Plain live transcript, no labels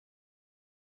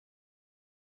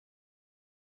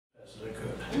Is it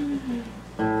good?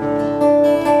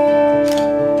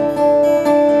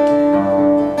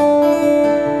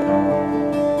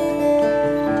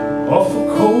 Off the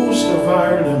coast of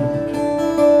Ireland,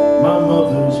 my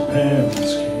mother's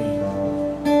parents came.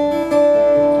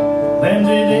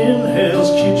 Landed in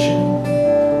Hell's Kitchen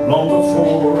long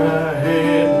before I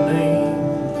had a name.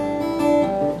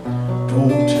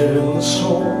 Don't tell a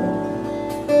soul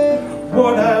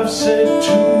what I've said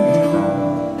to you.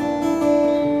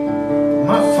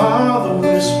 My father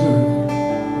whispered, I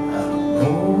don't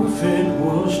know if it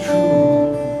was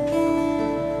true.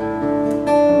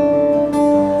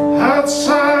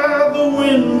 Outside the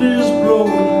wind is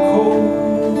blowing cold.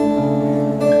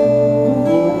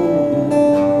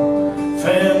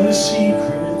 Family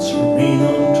secrets remain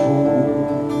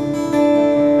untold.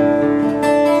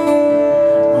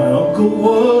 My uncle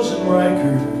was in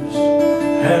Rikers,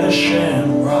 had a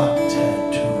shamrock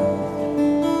tattoo.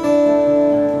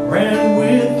 Ran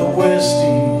with the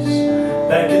Westies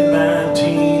back in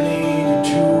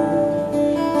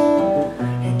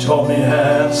 1982. He taught me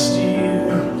how to steal,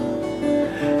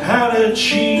 how to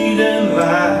cheat and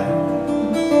lie.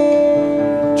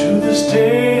 To this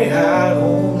day I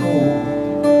don't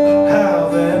know how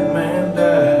that man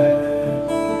died.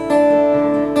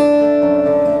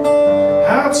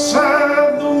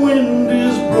 Outside the wind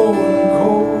is blowing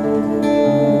cold.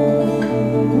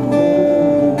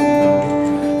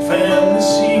 Family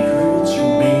secrets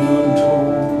remain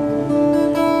untold.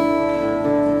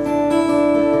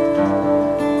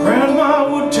 Grandma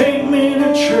would take me to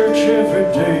church every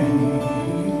day.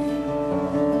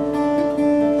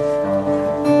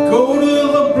 Go to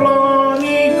the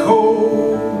Blarney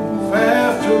Cove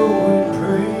after we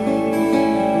prayed.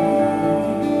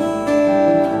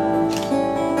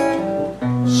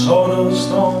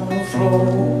 Sawdust on the floor,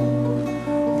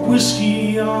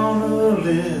 whiskey on her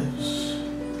lips,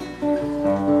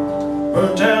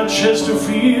 burnt out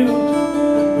Chesterfield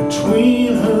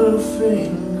between her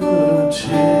fingertips.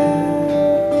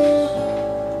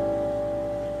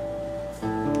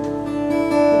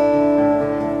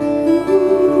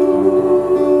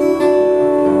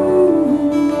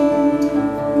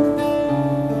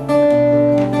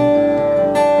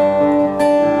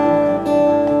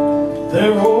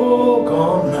 They're all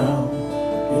gone now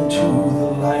into the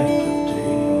light of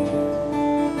day,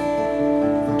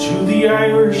 into the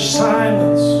Irish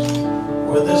silence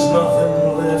where there's nothing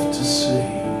left to say,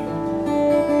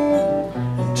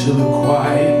 into the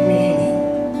quiet meaning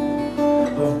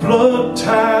of blood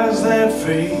ties that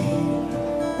fade,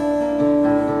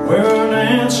 where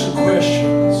unanswered questions